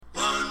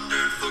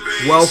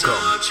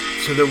Welcome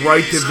to the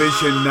Right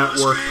Division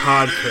Network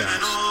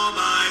podcast,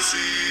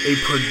 a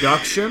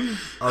production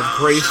of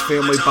Grace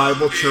Family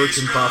Bible Church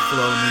in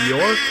Buffalo, New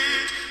York.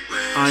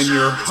 I'm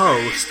your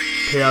host,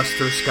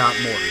 Pastor Scott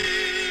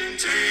Morton.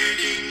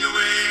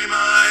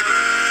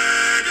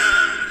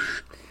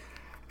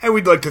 And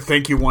we'd like to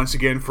thank you once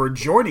again for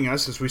joining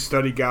us as we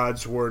study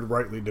God's Word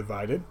rightly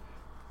divided.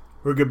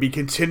 We're going to be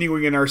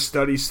continuing in our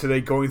studies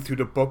today, going through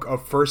the book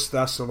of 1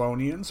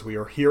 Thessalonians. We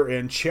are here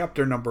in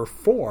chapter number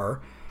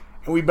 4.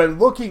 And we've been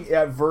looking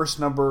at verse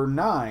number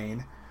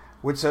 9,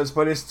 which says,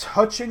 "But as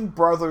touching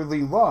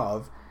brotherly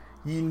love,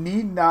 ye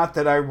need not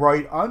that I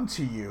write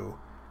unto you,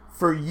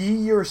 for ye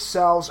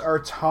yourselves are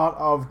taught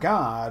of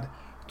God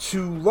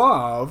to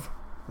love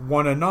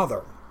one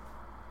another."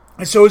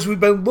 And so as we've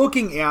been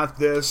looking at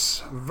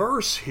this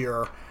verse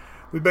here,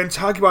 we've been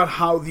talking about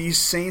how these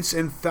saints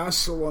in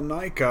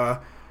Thessalonica,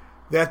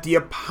 that the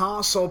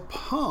Apostle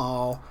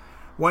Paul,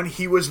 when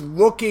he was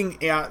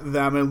looking at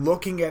them and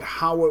looking at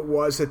how it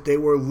was that they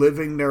were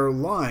living their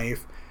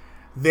life,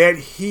 that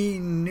he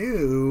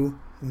knew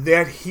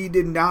that he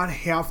did not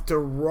have to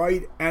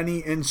write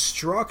any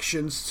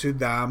instructions to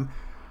them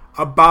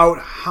about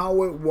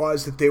how it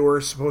was that they were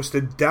supposed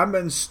to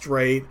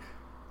demonstrate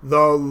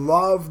the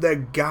love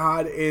that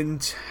God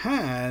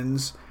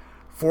intends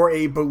for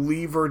a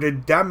believer to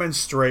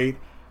demonstrate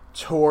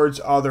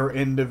towards other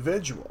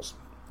individuals.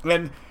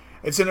 And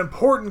it's an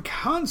important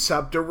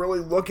concept to really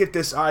look at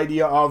this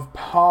idea of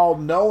Paul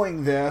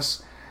knowing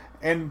this.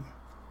 And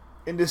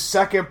in the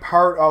second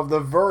part of the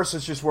verse,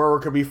 it's just where we're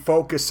going to be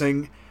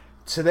focusing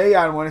today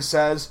on when it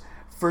says,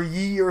 "For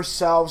ye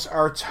yourselves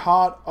are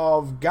taught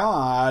of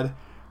God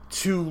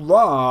to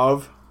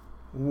love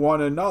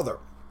one another."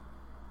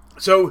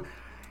 So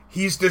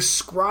he's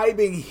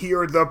describing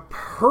here the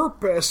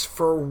purpose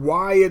for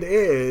why it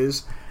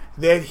is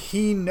that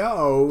he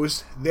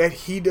knows that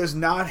he does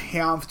not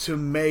have to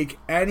make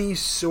any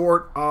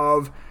sort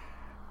of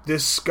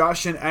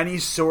discussion, any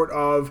sort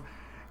of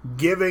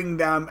giving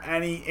them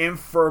any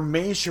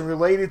information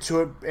related to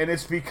it. And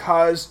it's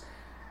because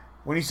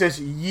when he says,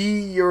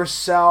 "Ye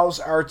yourselves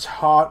are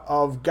taught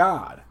of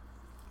God."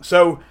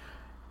 So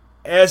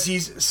as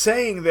he's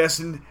saying this,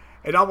 and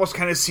it almost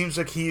kind of seems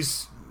like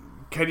he's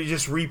kind of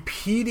just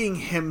repeating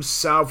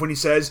himself when he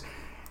says,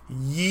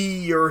 "Ye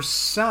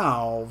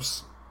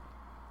yourselves."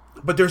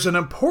 But there's an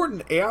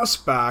important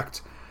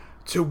aspect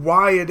to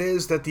why it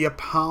is that the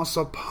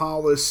Apostle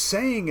Paul is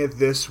saying it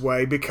this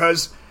way,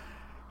 because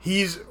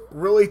he's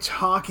really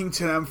talking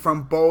to them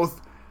from both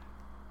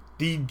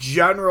the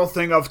general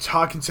thing of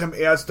talking to them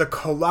as the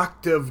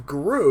collective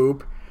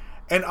group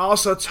and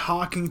also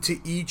talking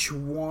to each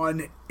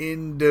one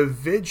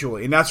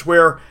individually. And that's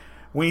where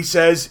when he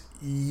says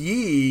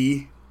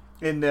ye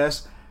in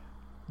this,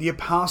 the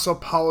Apostle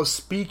Paul is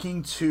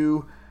speaking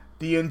to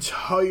the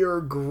entire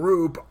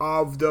group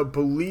of the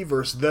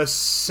believers, the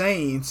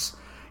saints.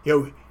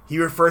 He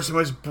refers to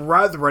them as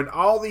brethren,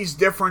 all these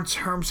different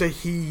terms that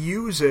he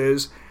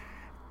uses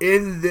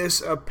in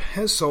this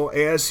epistle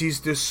as he's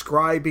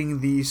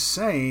describing these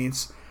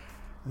saints.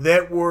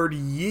 That word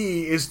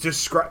ye is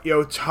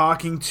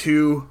talking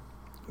to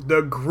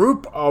the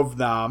group of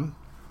them.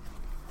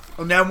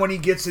 And then when he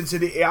gets into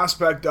the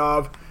aspect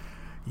of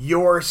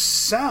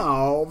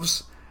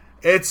yourselves,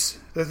 it's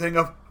the thing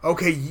of,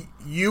 okay,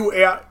 you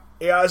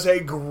as a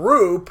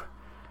group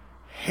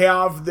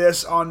have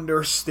this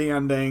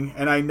understanding,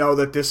 and I know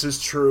that this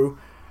is true,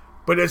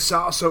 but it's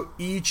also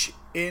each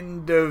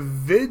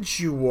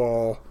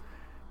individual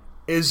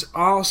is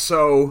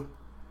also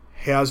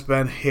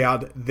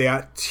had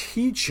that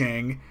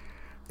teaching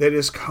that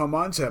has come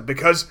unto him,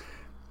 because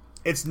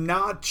it's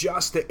not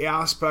just the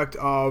aspect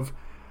of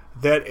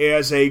that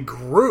as a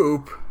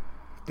group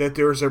that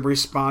there's a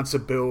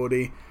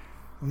responsibility.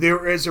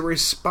 There is a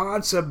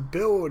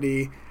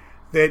responsibility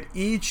that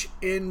each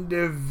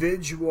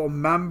individual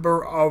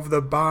member of the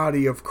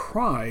body of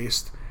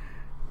Christ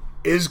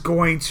is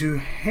going to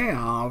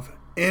have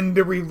in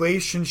the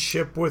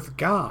relationship with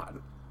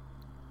God.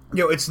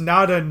 It's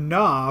not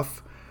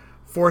enough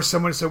for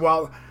someone to say,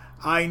 "Well,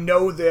 I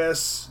know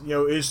this,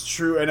 is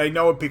true, and I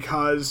know it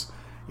because,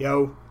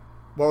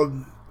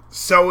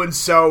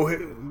 so-and-so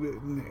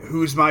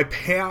who's my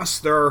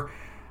pastor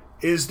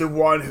is the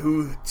one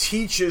who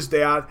teaches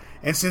that,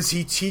 and since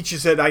he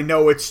teaches it, I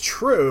know it's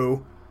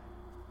true."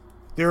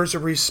 There's a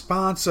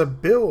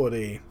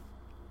responsibility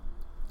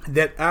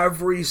that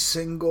every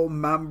single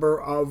member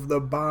of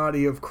the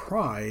body of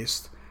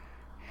Christ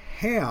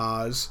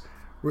has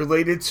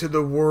related to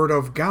the Word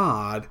of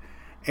God.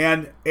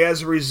 And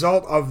as a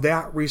result of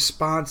that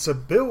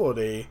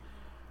responsibility,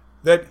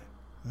 that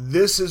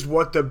this is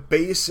what the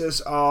basis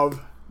of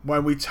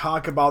when we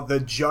talk about the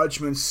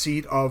judgment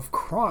seat of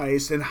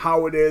Christ and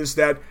how it is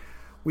that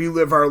we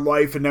live our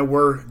life and that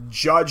we're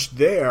judged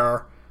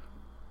there.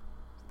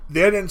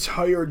 That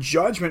entire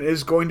judgment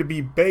is going to be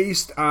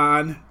based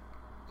on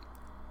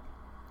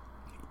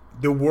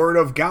the Word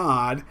of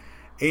God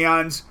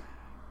and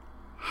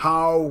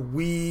how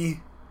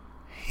we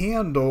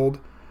handled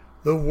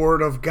the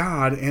Word of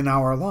God in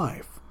our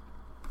life.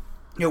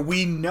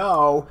 we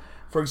know,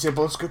 for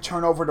example, let's go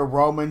turn over to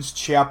Romans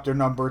chapter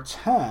number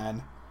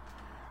 10,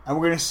 and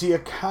we're going to see a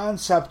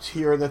concept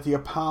here that the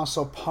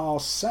Apostle Paul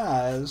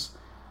says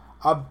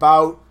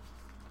about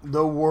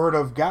the Word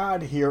of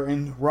God here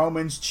in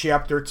Romans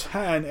chapter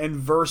 10 and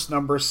verse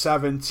number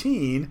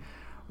 17,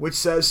 which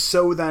says,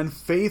 "So then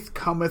faith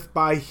cometh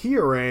by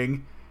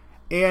hearing,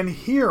 and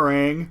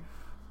hearing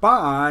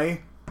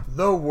by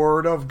the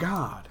Word of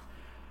God."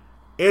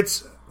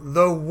 It's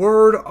the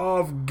Word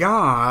of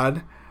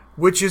God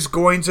which is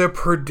going to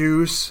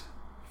produce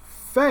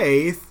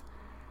faith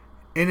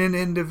in an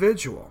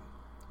individual.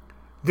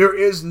 There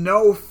is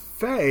no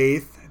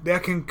faith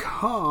that can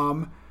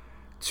come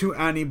to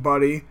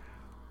anybody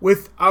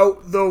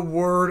without the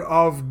Word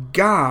of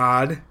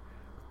God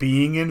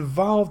being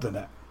involved in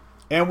it.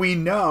 And we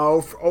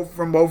know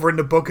from over in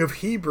the book of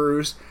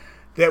Hebrews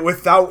that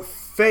without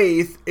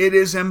faith it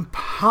is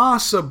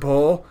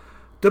impossible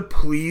to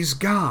please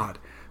God.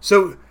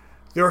 So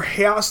there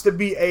has to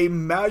be a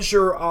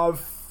measure of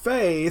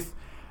faith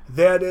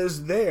that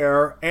is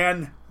there,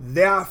 and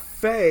that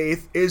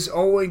faith is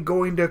only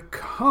going to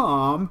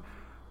come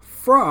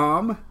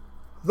from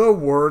the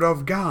Word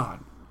of God.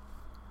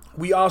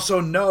 We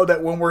also know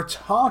that when we're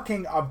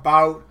talking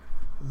about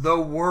the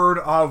Word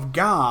of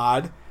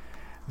God,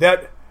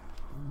 that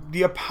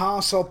the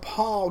Apostle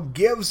Paul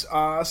gives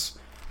us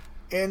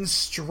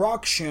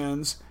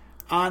instructions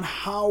on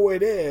how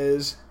it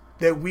is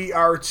that we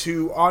are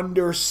to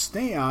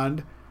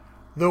understand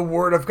the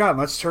Word of God.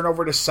 Let's turn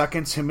over to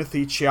 2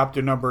 Timothy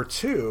chapter number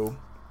 2,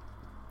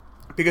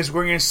 because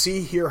we're going to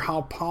see here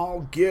how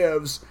Paul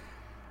gives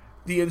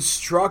the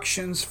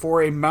instructions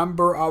for a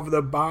member of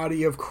the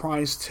body of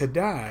Christ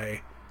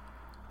today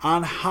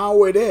on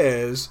how it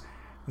is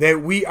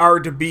that we are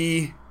to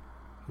be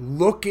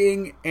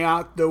looking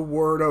at the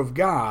Word of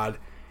God.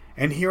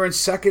 And here in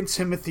 2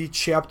 Timothy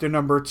chapter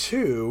number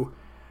 2,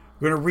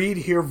 we're going to read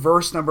here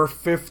verse number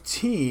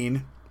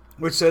 15,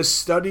 which says,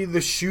 "Study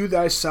the shew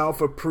thyself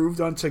approved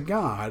unto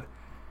God,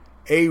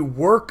 a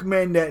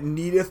workman that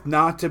needeth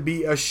not to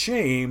be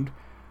ashamed,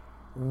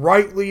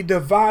 rightly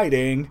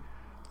dividing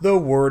the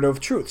word of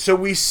truth." So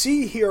we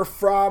see here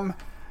from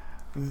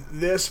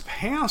this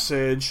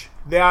passage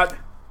that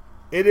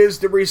it is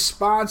the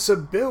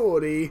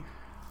responsibility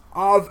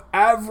of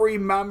every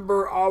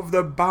member of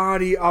the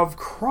body of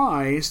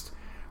Christ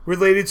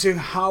related to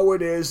how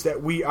it is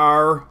that we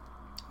are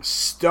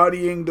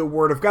studying the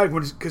Word of God.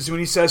 Because when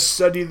he says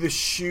study the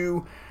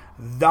shew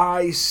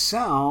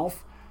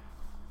thyself,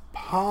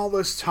 Paul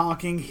is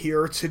talking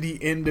here to the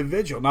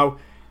individual. Now,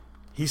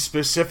 he's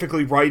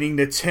specifically writing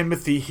to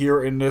Timothy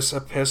here in this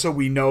epistle.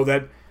 We know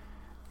that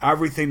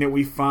everything that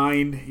we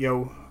find,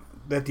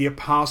 that the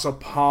Apostle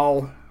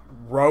Paul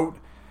wrote,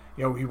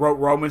 he wrote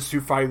Romans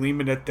through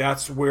Philemon,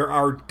 that's where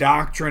our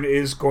doctrine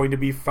is going to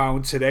be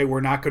found today.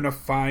 We're not going to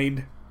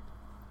find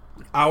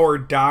our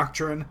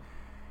doctrine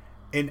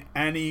in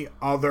any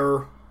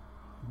other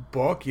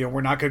book.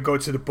 We're not going to go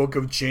to the book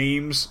of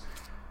James,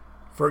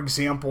 for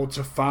example,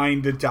 to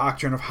find the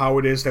doctrine of how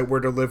it is that we're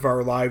to live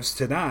our lives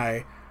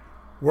today.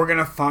 We're going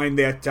to find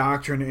that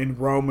doctrine in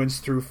Romans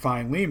through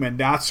Philemon.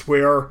 That's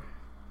where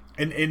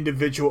an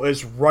individual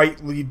is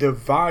rightly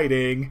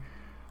dividing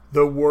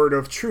the word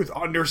of truth,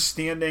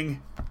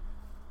 understanding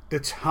the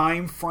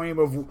time frame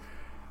of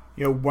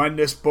when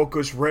this book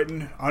was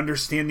written,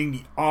 understanding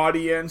the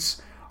audience,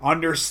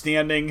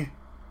 understanding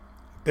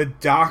the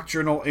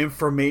doctrinal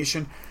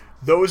information.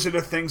 Those are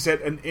the things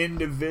that an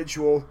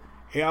individual,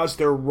 as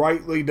they're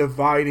rightly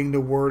dividing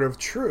the word of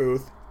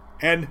truth,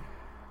 and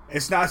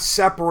it's not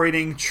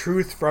separating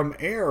truth from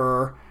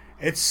error,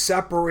 it's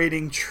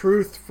separating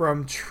truth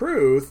from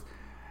truth,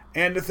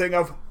 and the thing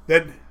of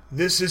that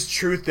this is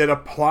truth that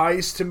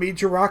applies to me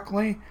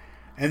directly,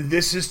 and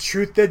this is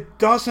truth that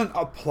doesn't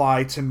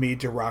apply to me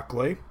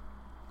directly.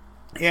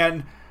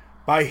 And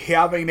by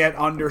having that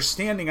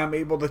understanding, I'm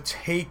able to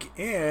take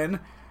in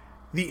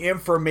the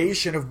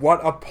information of what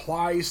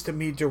applies to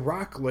me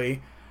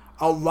directly,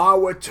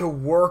 allow it to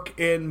work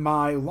in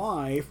my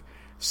life,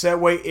 so that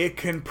way it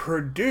can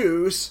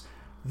produce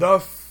the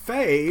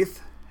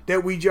faith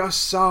that we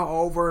just saw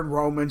over in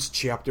Romans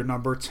chapter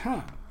number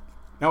 10.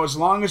 Now, as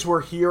long as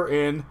we're here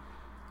in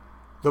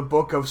the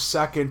book of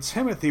 2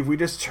 Timothy, we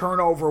just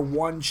turn over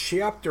one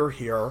chapter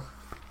here,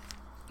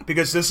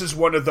 because this is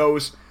one of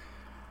those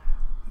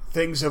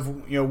things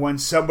of, when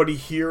somebody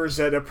hears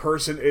that a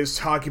person is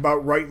talking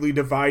about rightly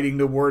dividing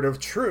the word of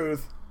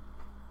truth,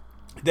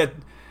 that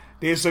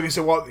they just look and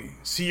say, well,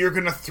 see, you're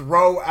going to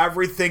throw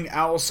everything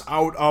else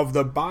out of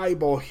the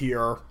Bible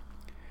here.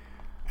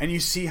 And you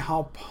see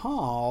how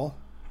Paul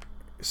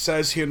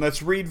says here, and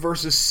let's read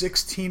verses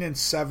 16 and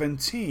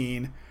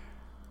 17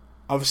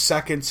 of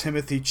 2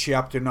 Timothy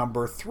chapter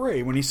number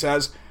 3, when he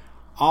says,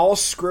 "All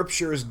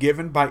scripture is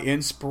given by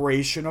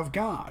inspiration of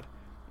God,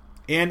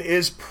 and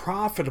is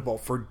profitable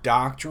for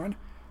doctrine,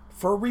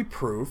 for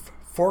reproof,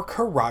 for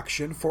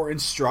correction, for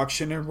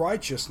instruction in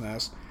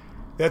righteousness,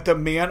 that the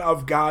man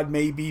of God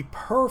may be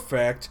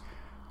perfect,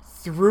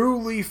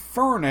 thoroughly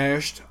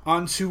furnished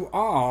unto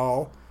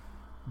all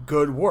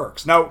good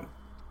works." Now,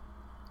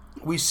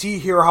 we see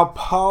here how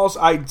Paul's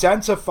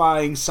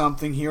identifying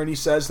something here, and he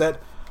says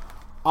that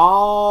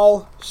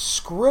all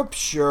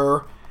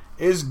Scripture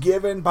is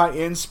given by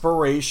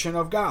inspiration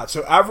of God.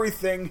 So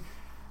everything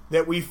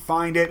that we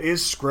find it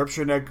is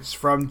Scripture. That's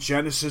from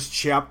Genesis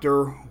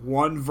chapter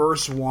 1,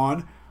 verse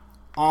 1,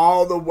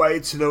 all the way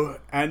to the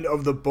end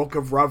of the book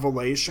of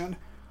Revelation.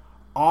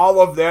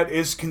 All of that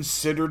is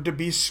considered to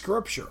be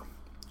Scripture.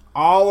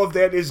 All of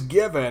that is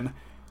given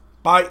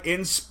by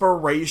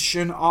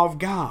inspiration of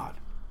God.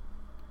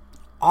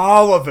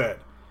 All of it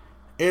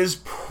is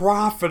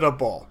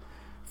profitable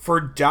for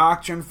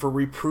doctrine, for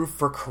reproof,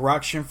 for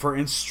correction, for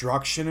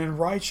instruction in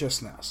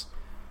righteousness.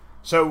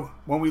 So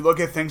when we look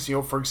at things,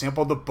 for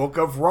example, the book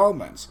of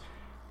Romans.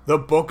 The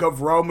book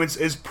of Romans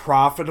is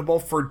profitable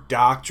for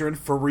doctrine,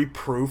 for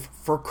reproof,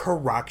 for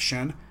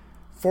correction,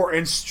 for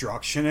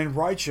instruction in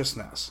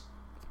righteousness.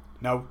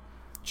 Now,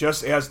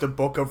 just as the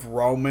book of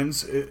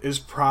Romans is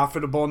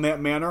profitable in that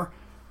manner,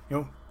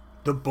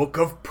 the book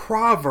of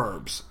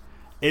Proverbs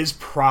is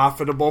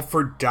profitable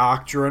for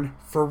doctrine,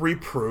 for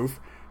reproof,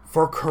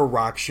 for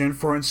correction,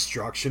 for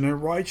instruction in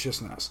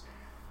righteousness.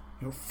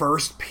 1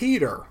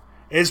 Peter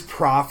is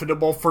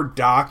profitable for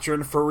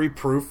doctrine, for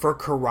reproof, for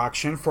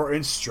correction, for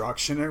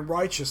instruction in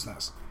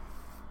righteousness.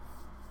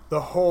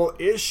 The whole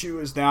issue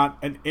is that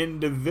an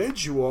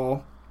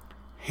individual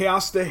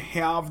has to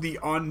have the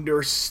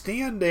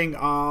understanding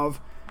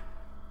of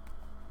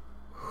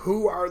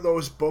who are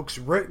those books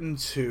written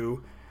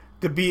to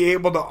be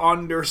able to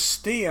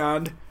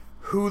understand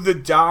who the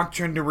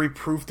doctrine, the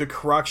reproof, the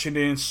correction,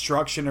 the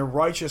instruction in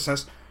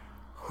righteousness,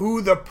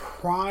 who the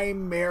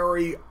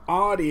primary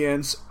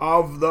audience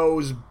of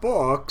those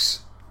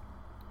books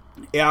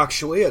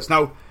actually is.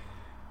 Now,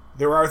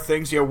 there are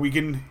things, we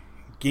can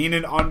gain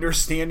an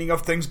understanding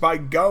of things by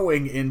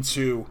going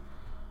into,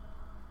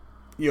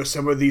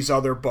 some of these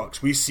other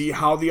books. We see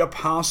how the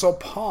Apostle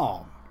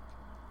Paul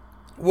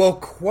will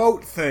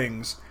quote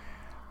things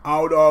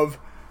out of,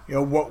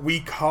 what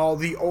we call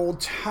the Old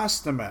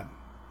Testament,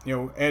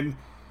 and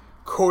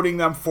quoting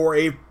them for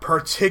a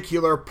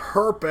particular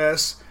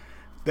purpose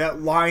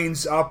that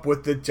lines up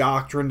with the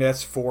doctrine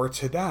that's for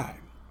today.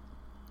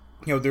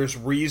 There's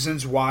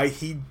reasons why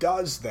he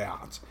does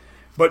that.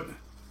 But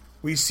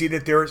we see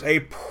that there is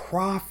a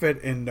profit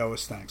in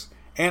those things.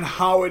 And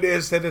how it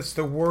is that it's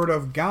the Word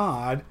of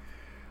God,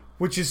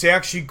 which is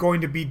actually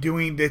going to be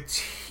doing the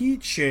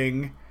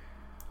teaching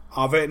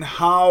of it. And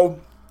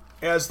how,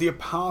 as the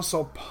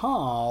Apostle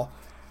Paul,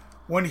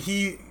 when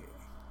he,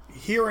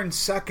 here in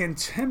 2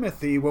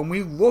 Timothy, when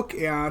we look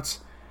at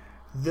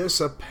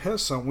this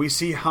epistle, we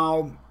see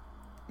how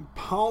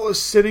Paul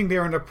is sitting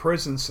there in a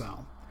prison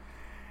cell,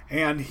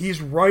 and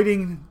he's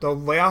writing the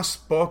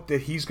last book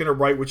that he's going to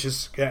write, which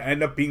is going to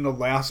end up being the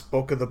last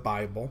book of the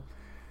Bible.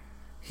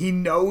 He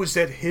knows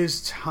that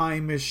his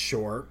time is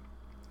short.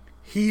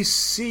 He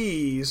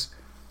sees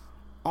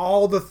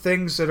all the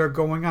things that are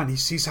going on. He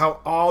sees how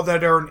all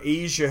that are in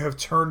Asia have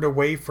turned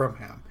away from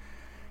him.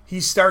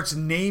 He starts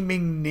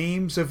naming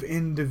names of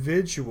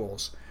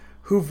individuals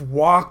who've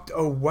walked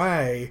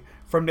away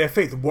from their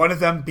faith. One of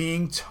them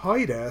being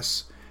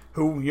Titus,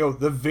 who,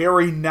 the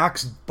very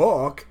next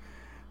book,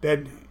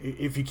 that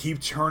if you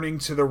keep turning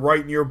to the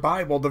right in your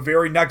Bible, the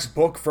very next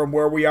book from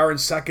where we are in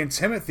 2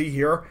 Timothy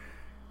here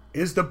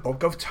is the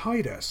book of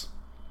Titus.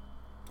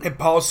 And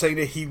Paul's saying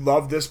that he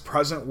loved this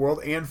present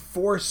world and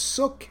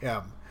forsook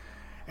him.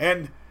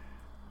 And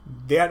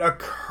that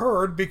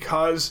occurred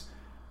because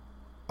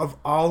of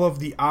all of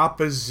the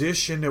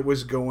opposition that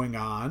was going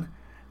on,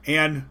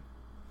 and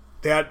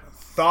that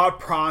thought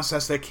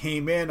process that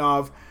came in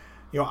of,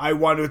 I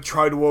want to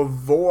try to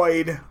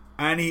avoid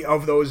any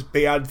of those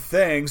bad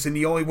things, and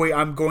the only way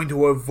I'm going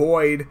to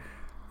avoid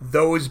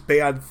those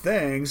bad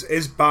things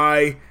is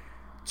by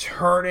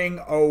turning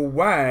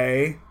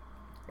away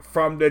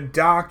from the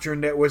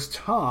doctrine that was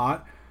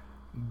taught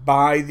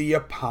by the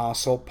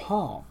Apostle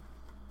Paul.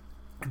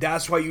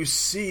 That's why you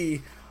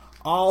see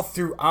all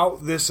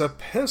throughout this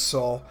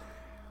epistle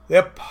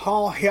that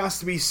Paul has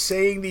to be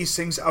saying these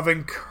things of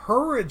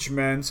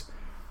encouragement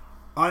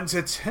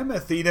unto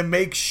Timothy to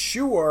make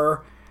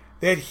sure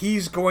that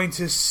he's going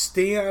to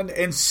stand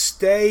and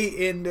stay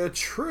in the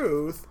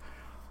truth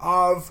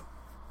of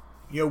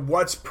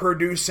what's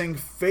producing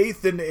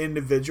faith in the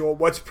individual,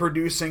 what's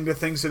producing the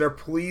things that are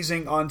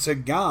pleasing unto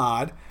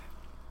God.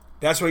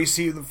 That's why you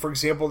see, for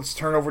example, let's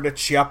turn over to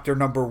chapter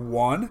number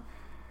 1.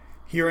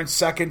 Here in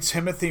 2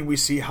 Timothy, we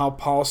see how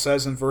Paul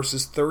says in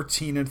verses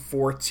 13 and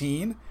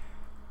 14,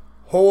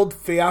 "Hold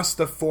fast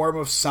the form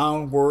of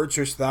sound words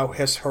which thou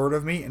hast heard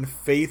of me, in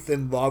faith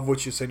and love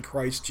which is in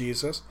Christ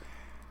Jesus.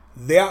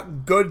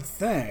 That good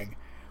thing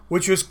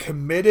which was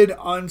committed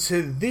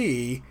unto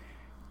thee,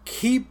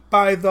 keep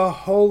by the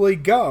Holy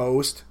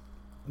Ghost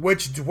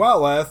which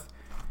dwelleth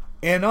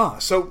in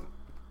us." So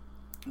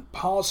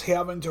Paul's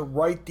having to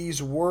write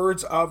these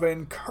words of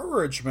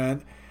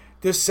encouragement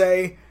to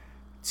say,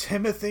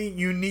 Timothy,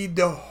 you need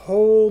to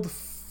hold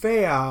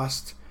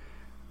fast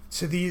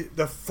to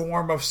the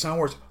form of sound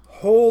words.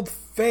 Hold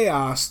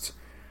fast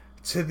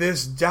to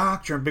this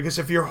doctrine, because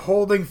if you're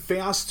holding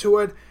fast to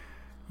it,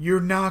 you're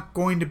not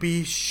going to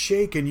be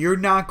shaken. You're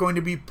not going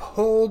to be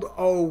pulled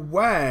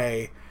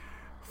away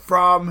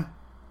from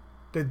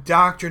the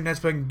doctrine that's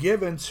been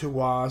given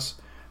to us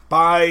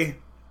by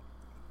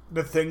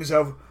the things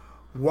of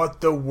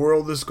what the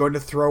world is going to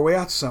throw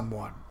at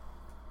someone.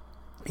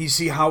 You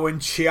see how in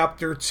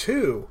chapter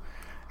 2,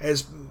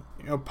 as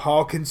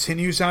Paul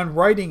continues on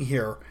writing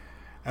here,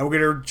 and we're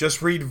going to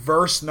just read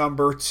verse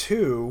number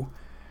 2,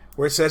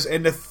 where it says,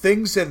 "And the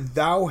things that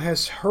thou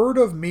hast heard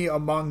of me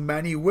among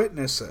many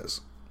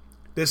witnesses,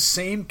 the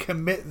same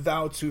commit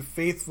thou to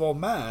faithful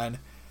men,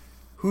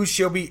 who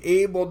shall be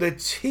able to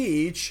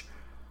teach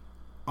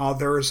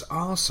others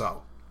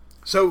also."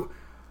 So,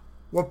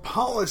 what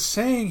Paul is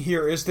saying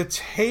here is to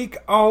take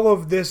all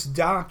of this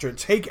doctrine,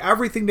 take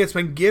everything that's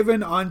been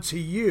given unto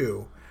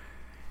you,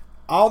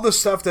 all the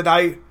stuff that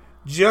I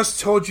just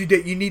told you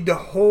that you need to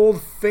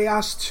hold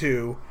fast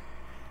to,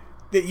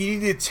 that you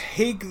need to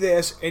take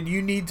this and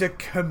you need to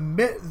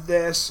commit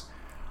this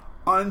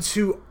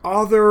unto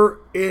other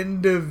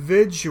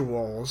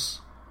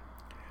individuals,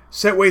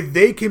 so that way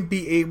they can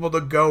be able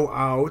to go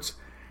out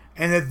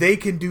and that they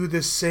can do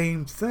the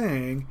same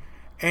thing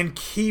and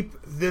keep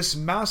this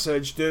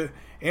message, the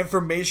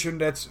information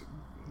that's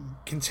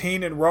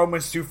contained in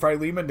Romans through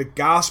Philemon, the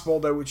gospel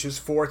that which is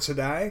for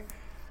today,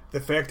 the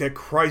fact that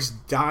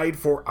Christ died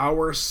for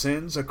our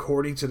sins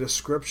according to the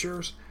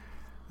scriptures,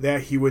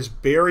 that he was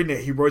buried,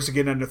 that he rose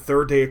again on the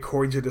third day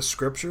according to the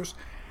scriptures,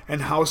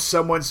 and how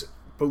someone's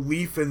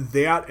belief in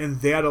that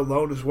and that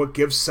alone is what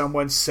gives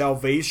someone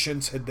salvation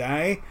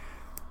today.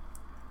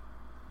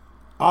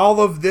 All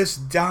of this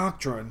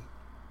doctrine,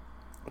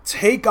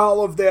 take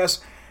all of this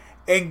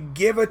and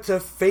give it to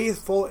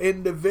faithful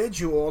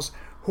individuals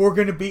who are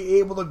going to be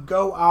able to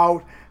go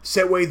out,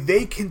 so that way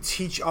they can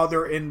teach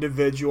other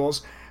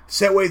individuals,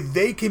 so that way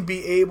they can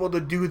be able to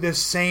do the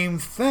same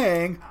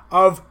thing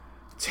of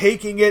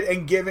taking it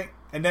and giving,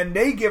 and then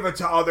they give it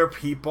to other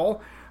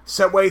people,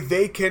 so that way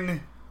they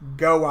can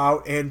go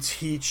out and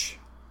teach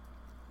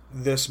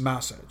this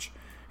message.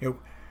 If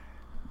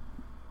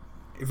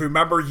you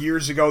remember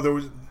years ago, there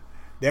was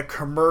that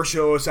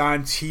commercial was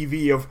on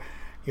TV of,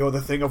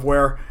 the thing of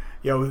where,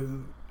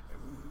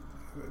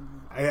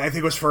 I think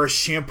it was for a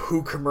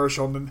shampoo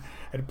commercial, and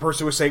the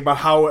person was saying about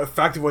how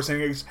effective it was,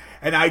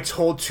 and I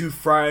told 2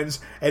 friends,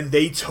 and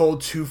they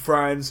told 2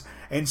 friends,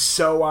 and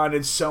so on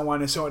and so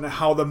on and so on, and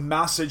how the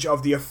message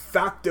of the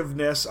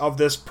effectiveness of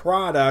this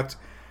product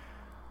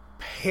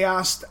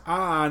passed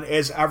on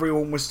as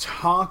everyone was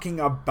talking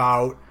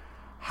about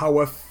how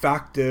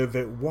effective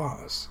it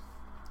was.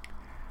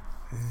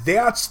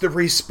 That's the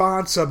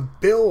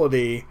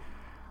responsibility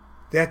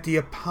that the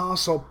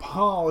Apostle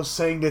Paul is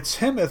saying to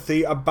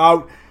Timothy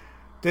about,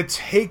 to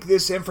take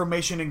this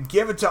information and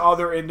give it to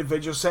other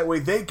individuals, so that way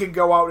they can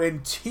go out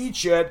and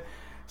teach it,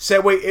 so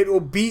that way it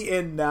will be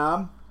in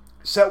them,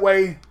 so that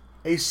way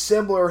a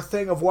similar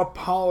thing of what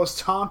Paul is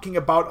talking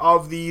about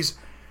of these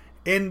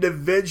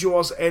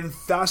individuals in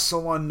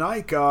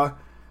Thessalonica,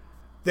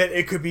 that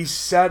it could be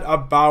said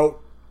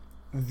about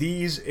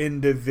these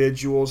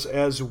individuals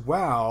as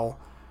well,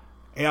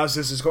 as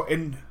this is going.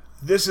 And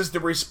this is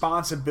the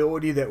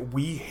responsibility that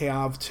we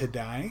have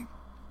today.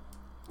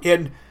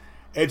 And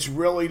it's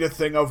really the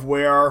thing of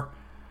where,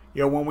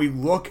 when we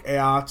look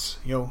at,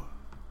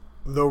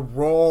 the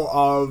role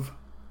of,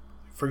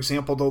 for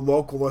example, the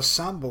local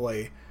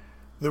assembly,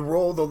 the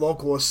role of the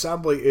local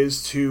assembly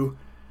is to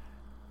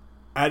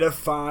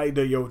edify,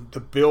 to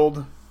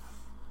build,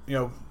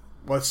 well,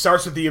 it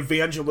starts with the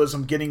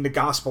evangelism, getting the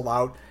gospel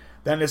out.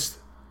 Then it's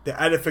the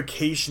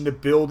edification to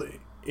build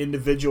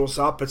individuals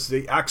up. It's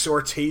the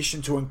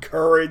exhortation to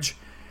encourage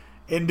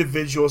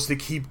individuals to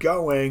keep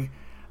going.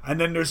 And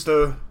then there's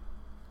the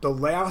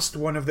last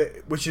one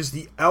which is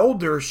the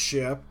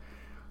eldership,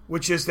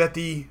 which is that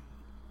the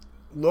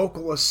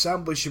local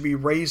assembly should be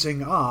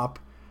raising up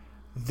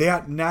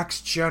that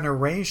next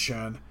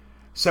generation,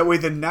 so that way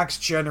the next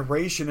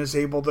generation is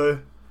able to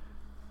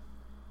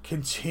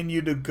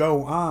continue to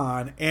go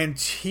on and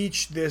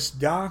teach this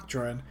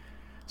doctrine,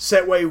 so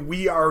that way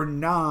we are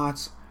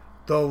not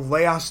the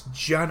last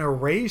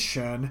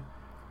generation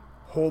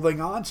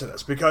holding on to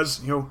this.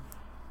 Because,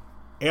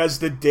 as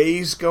the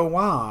days go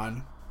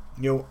on,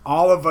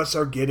 all of us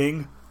are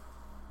getting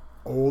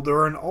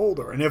older and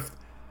older. And if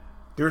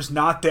there's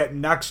not that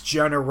next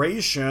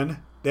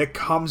generation that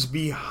comes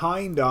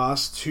behind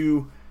us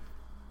to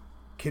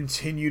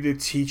continue to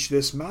teach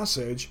this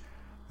message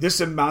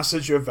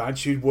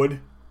eventually would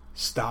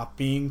stop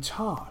being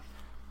taught.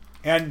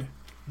 And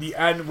the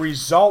end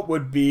result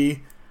would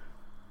be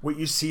what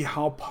you see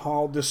how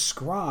Paul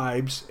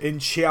describes in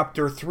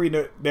chapter 3,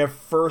 that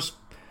first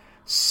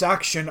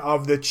section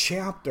of the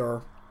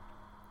chapter,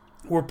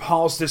 where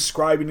Paul's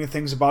describing the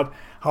things about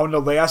how in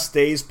the last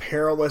days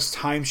perilous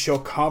times shall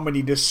come, and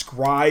he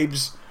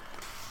describes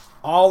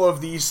all of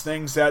these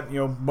things that,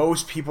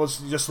 most people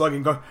just look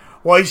and go,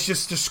 well, he's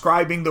just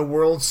describing the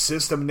world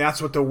system, and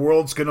that's what the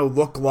world's going to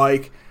look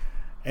like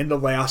in the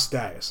last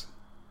days.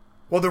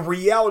 Well, the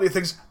reality of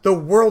things, the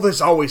world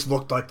has always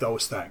looked like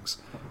those things.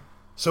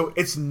 So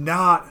it's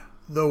not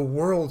the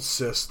world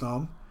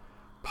system.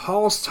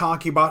 Paul's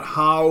talking about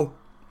how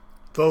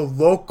the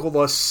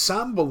local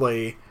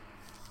assembly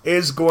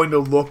is going to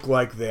look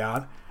like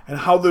that, and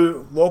how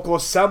the local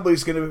assembly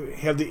is going to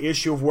have the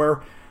issue of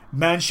where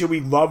men should be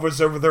lovers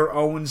of their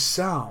own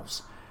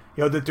selves.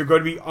 That they're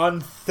going to be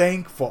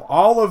unthankful.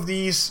 All of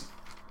these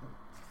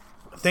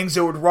things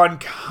that would run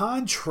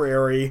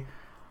contrary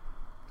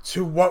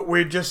to what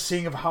we're just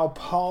seeing of how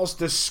Paul's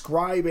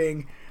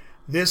describing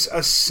this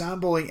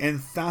assembly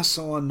in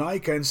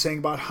Thessalonica and saying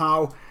about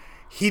how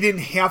he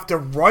didn't have to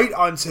write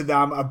unto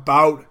them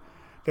about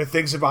the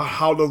things about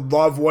how to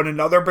love one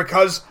another,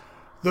 because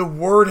the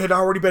word had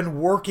already been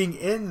working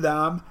in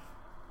them,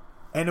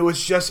 and it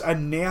was just a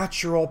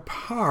natural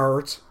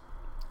part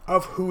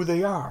of who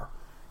they are.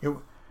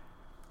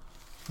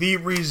 The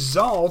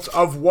result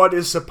of what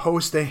is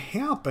supposed to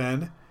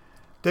happen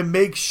to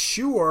make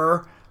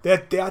sure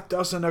that that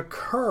doesn't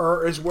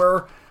occur is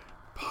where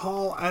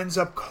Paul ends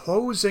up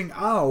closing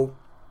out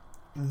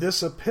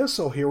this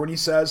epistle here when he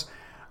says,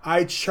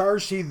 I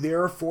charge thee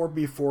therefore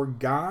before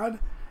God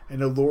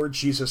and the Lord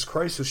Jesus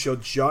Christ, who shall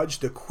judge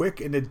the quick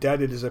and the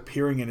dead at his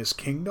appearing in his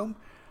kingdom.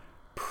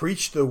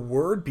 Preach the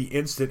word, be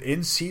instant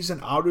in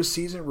season, out of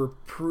season,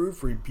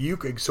 reprove,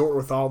 rebuke, exhort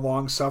with all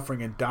long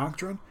suffering and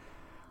doctrine.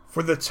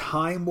 For the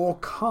time will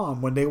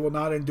come when they will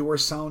not endure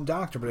sound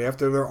doctrine, but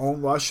after their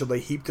own lust shall they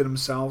heap to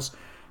themselves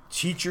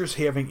teachers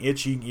having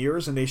itching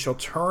ears, and they shall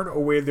turn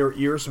away their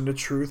ears from the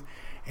truth,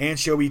 and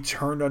shall be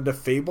turned unto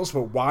fables.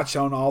 But watch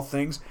on all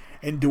things,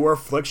 endure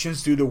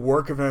afflictions, do the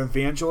work of an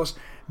evangelist,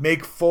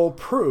 make full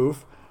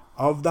proof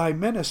of thy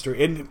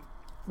ministry. And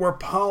where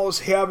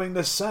Paul's having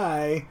to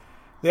say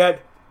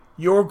that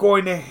you're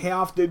going to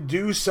have to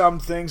do some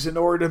things in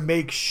order to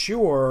make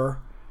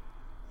sure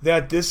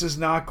that this is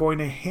not going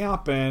to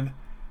happen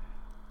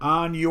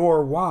on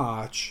your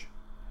watch.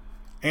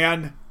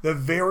 And the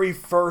very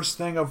first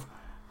thing of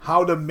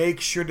how to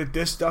make sure that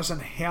this doesn't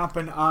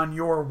happen on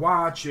your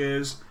watch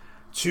is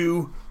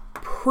to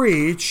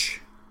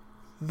preach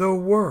the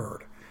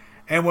word.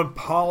 And when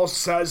Paul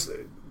talks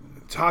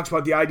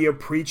about the idea of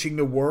preaching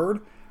the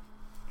word,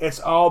 it's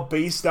all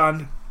based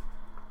on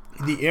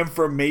the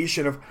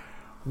information of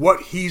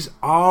what he's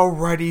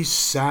already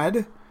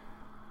said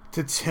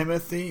to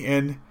Timothy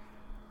and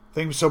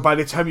things. So by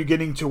the time you're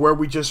getting to where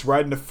we just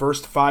read in the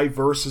first 5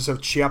 verses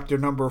of chapter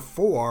number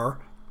 4,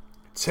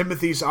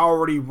 Timothy's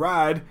already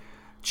read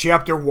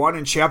chapter 1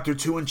 and chapter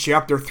 2 and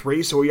chapter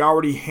 3, so he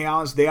already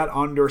has that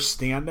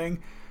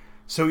understanding.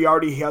 So he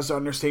already has the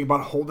understanding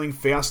about holding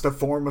fast the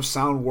form of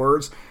sound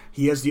words.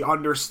 He has the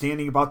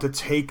understanding about to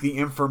take the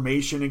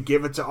information and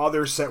give it to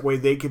others, that way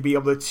they could be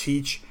able to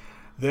teach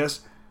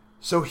this.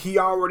 So he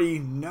already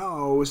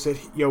knows that,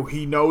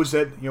 he knows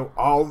that,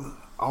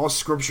 all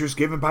scripture is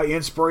given by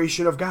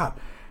inspiration of God.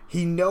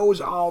 He knows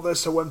all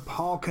this, so when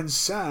Paul can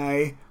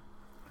say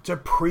to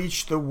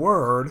preach the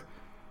word,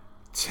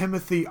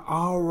 Timothy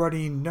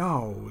already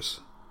knows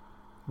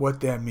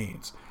what that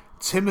means.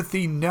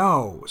 Timothy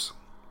knows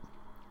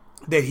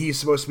that he's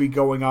supposed to be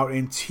going out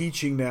and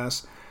teaching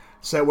this,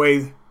 so that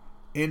way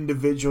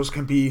individuals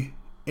can be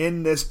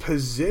in this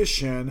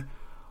position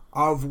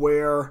of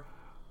where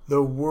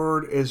the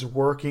word is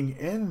working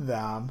in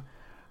them,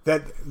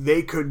 that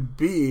they could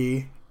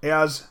be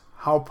as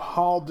how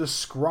Paul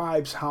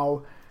describes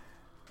how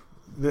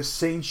the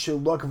saints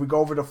should look. If we go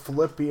over to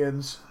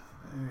Philippians,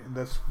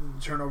 let's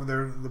turn over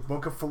there, the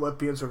book of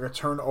Philippians. We're going to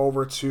turn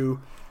over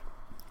to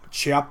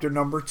chapter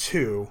number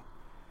 2.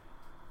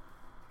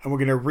 And we're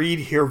going to read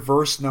here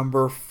verse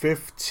number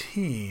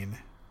 15.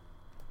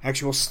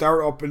 Actually, we'll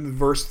start up in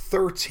verse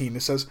 13.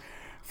 It says,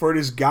 For it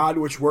is God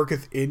which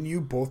worketh in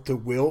you both to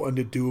will and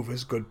to do of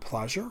his good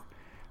pleasure.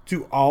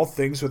 Do all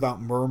things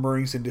without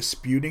murmurings and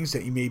disputings,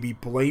 that ye may be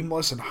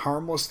blameless and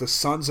harmless, the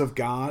sons of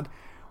God,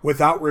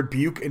 without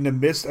rebuke, in the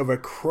midst of a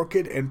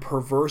crooked and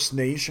perverse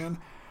nation,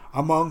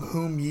 among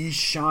whom ye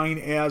shine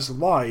as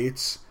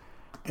lights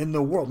in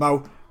the world.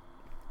 Now,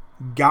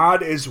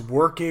 God is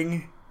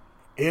working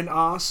in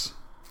us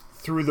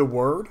through the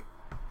Word,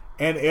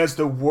 and as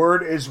the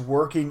Word is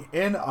working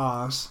in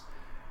us,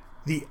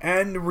 the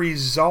end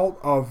result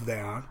of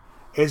that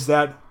is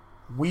that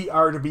we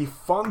are to be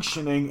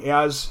functioning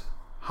as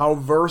how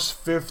verse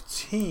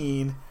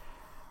 15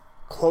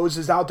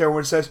 closes out there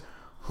when it says,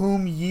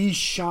 whom ye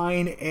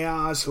shine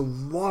as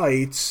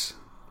lights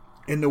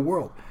in the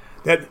world.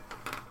 That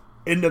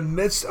in the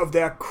midst of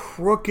that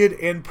crooked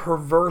and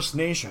perverse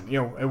nation,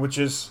 which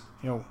is,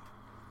 you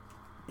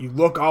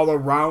look all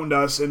around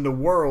us in the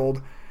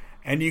world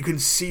and you can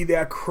see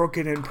that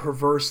crooked and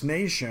perverse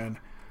nation,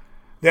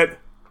 that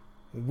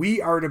we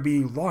are to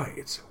be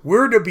lights.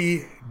 We're to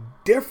be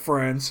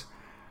different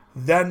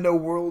than the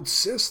world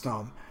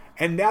system.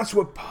 And that's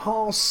what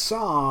Paul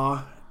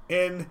saw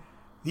in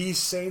these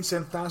saints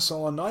in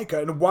Thessalonica,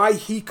 and why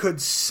he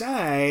could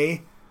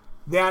say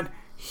that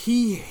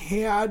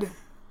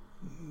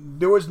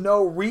there was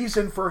no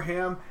reason for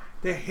him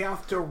to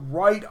have to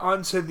write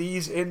unto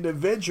these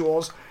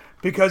individuals,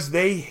 because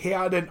they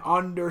had an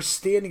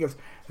understanding of,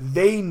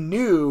 they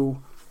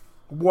knew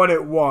what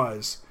it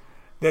was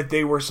that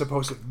they were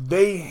supposed to.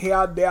 They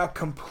had that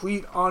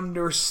complete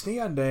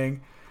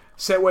understanding,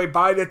 so that way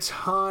by the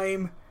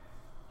time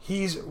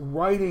he's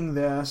writing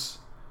this,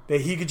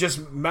 that he could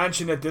just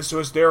mention that this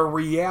was their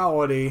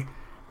reality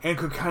and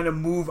could kind of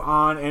move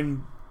on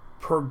and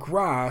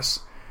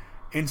progress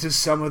into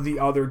some of the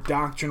other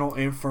doctrinal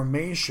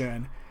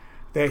information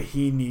that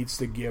he needs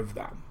to give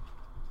them.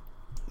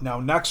 Now,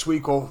 next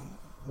week we'll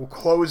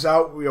close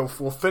out, we'll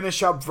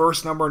finish up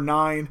verse number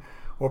 9.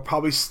 We'll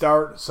probably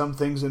start some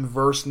things in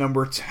verse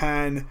number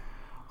 10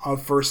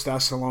 of 1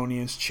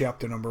 Thessalonians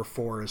chapter number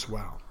 4 as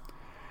well.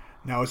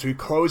 Now, as we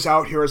close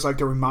out here, I'd like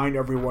to remind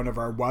everyone of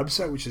our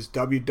website, which is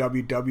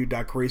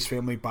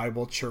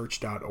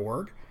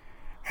www.gracefamilybiblechurch.org.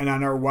 And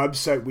on our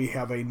website, we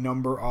have a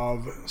number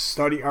of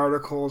study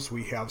articles.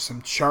 We have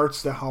some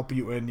charts to help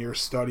you in your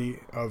study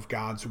of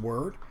God's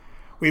Word.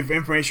 We have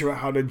information about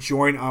how to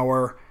join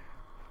our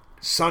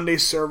Sunday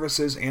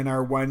services and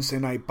our Wednesday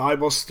night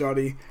Bible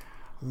study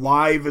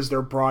live as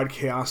they're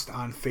broadcast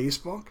on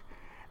Facebook.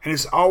 And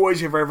as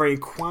always, if you have any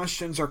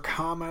questions or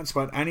comments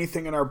about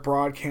anything in our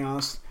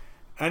broadcast,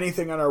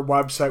 anything on our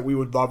website, we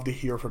would love to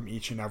hear from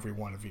each and every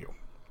one of you.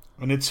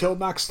 And until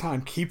next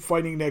time, keep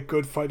fighting that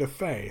good fight of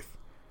faith,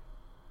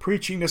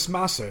 preaching this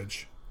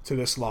message to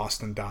this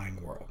lost and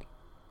dying world.